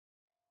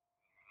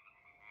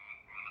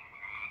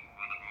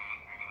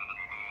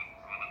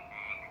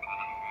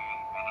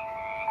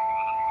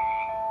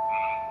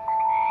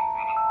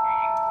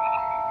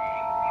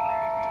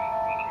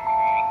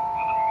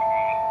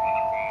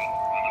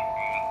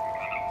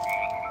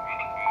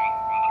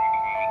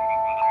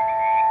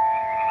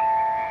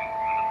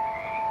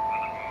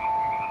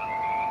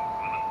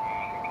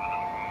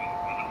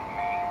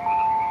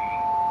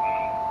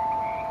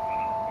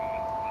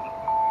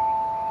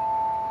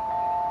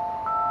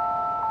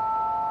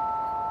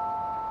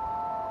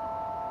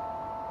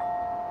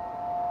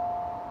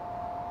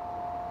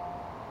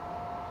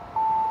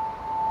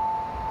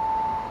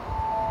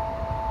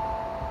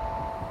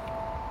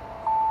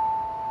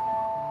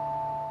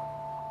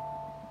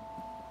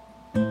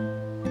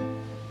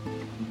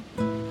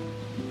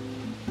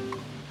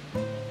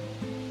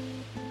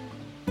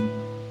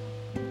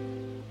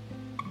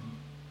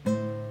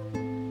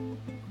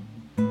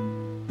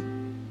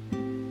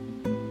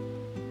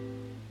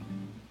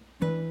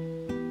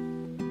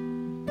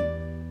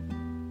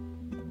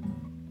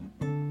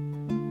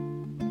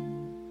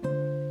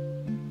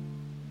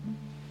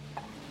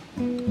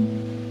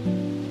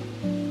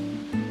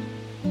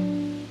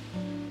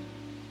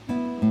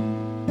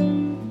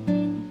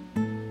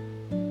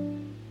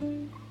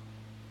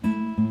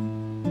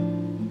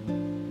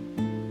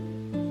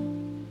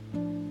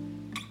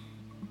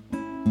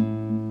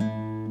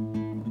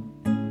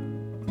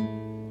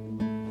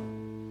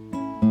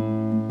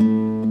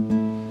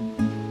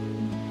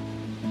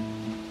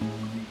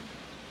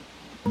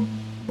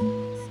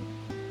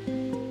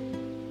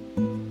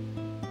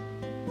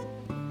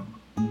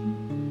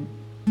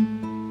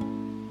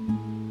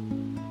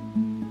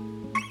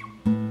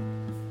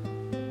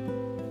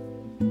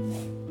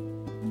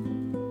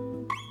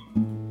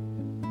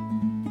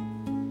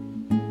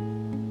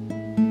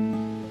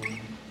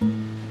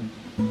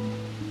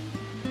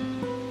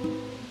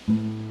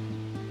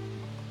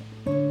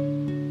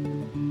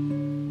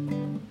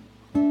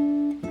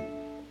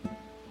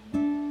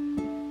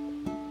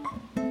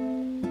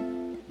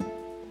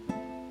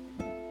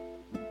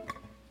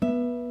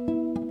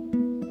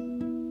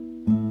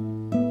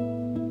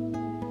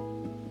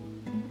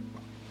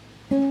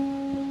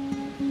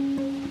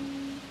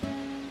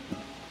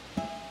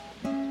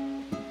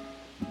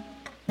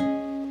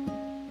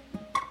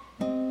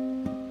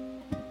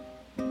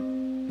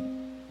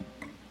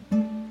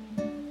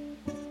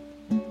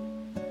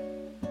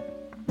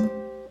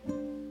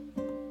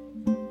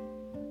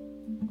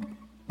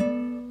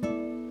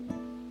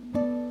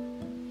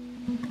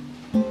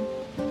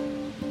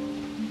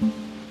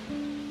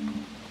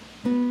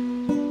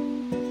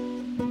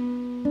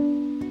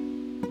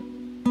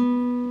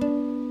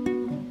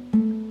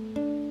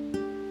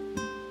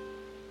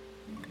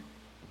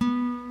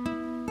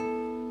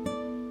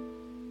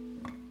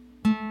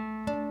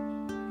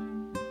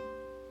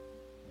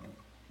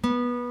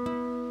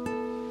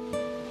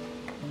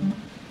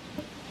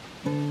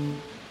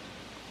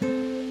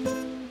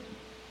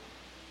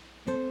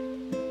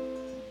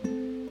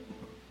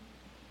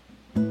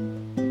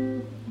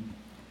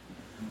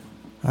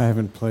I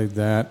haven't played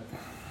that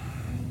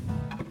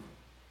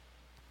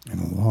in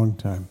a long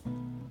time.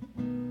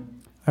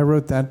 I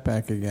wrote that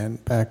back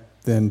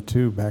then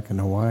too, back in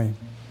Hawaii.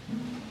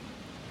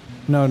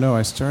 No, I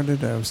was still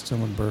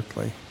in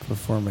Berkeley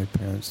before my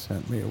parents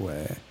sent me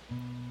away.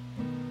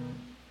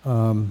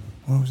 What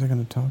was I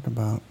going to talk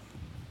about?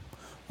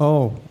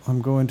 Oh,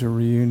 I'm going to a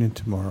reunion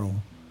tomorrow.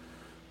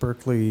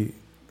 Berkeley,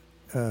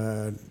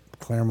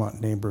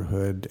 Claremont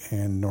neighborhood,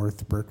 and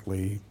North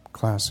Berkeley,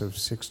 class of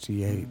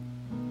 68.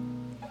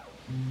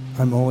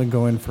 I'm only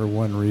going for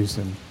one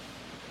reason.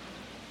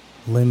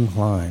 Lynn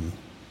Klein.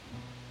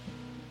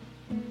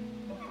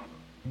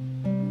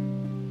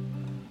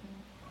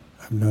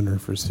 I've known her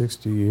for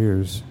 60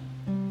 years.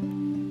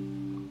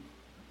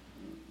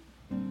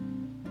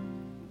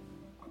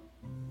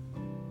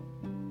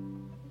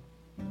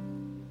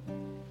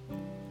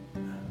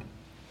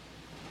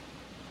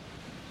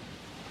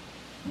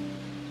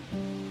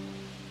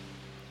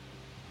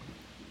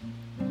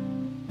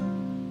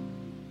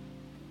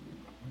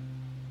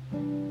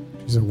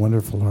 She's a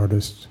wonderful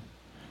artist,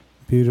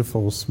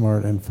 beautiful,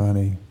 smart, and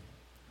funny.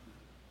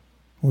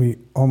 We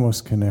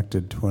almost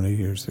connected 20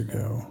 years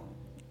ago,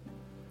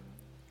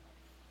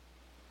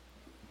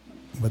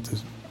 but the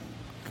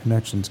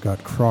connections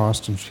got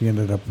crossed, and she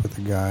ended up with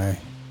a guy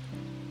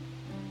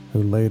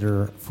who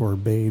later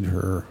forbade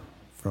her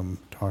from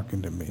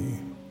talking to me.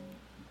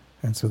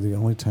 And so the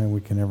only time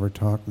we can ever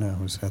talk now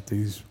is at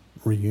these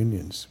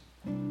reunions.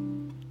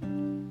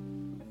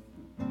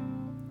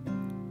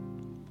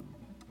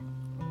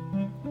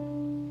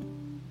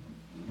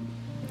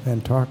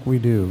 And talk we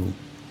do.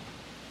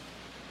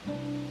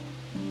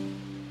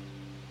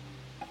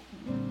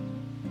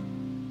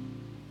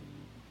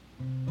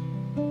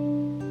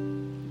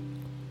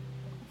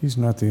 He's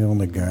not the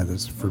only guy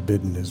that's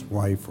forbidden his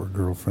wife or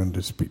girlfriend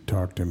to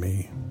talk to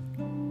me.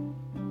 I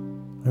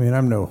mean,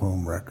 I'm no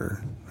home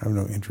wrecker. I have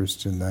no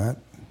interest in that.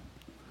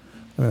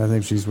 I mean, I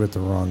think she's with the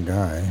wrong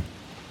guy.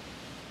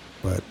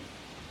 But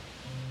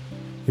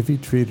if he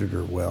treated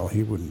her well,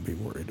 he wouldn't be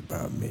worried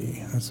about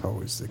me. That's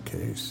always the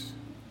case.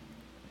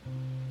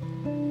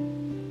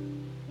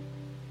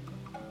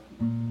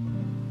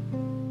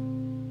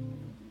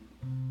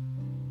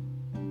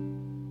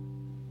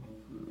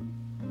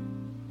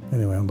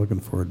 Anyway, I'm looking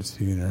forward to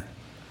seeing her.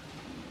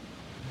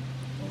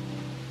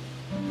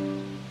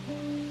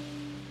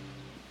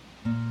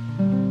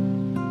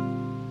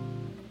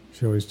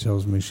 She always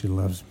tells me she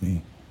loves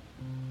me.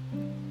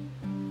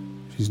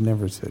 She's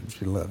never said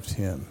she loves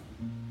him.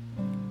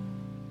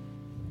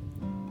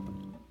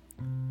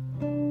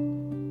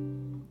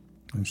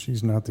 And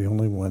she's not the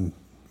only one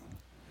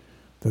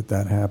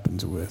that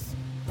happens with.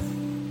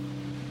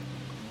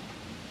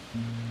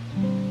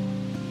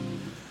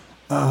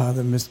 Ah,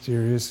 the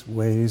mysterious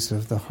ways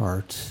of the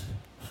heart.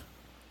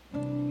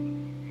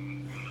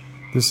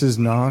 This is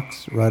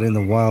Knox riding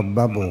the wild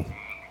bubble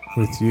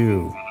with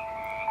you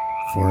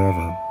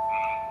forever.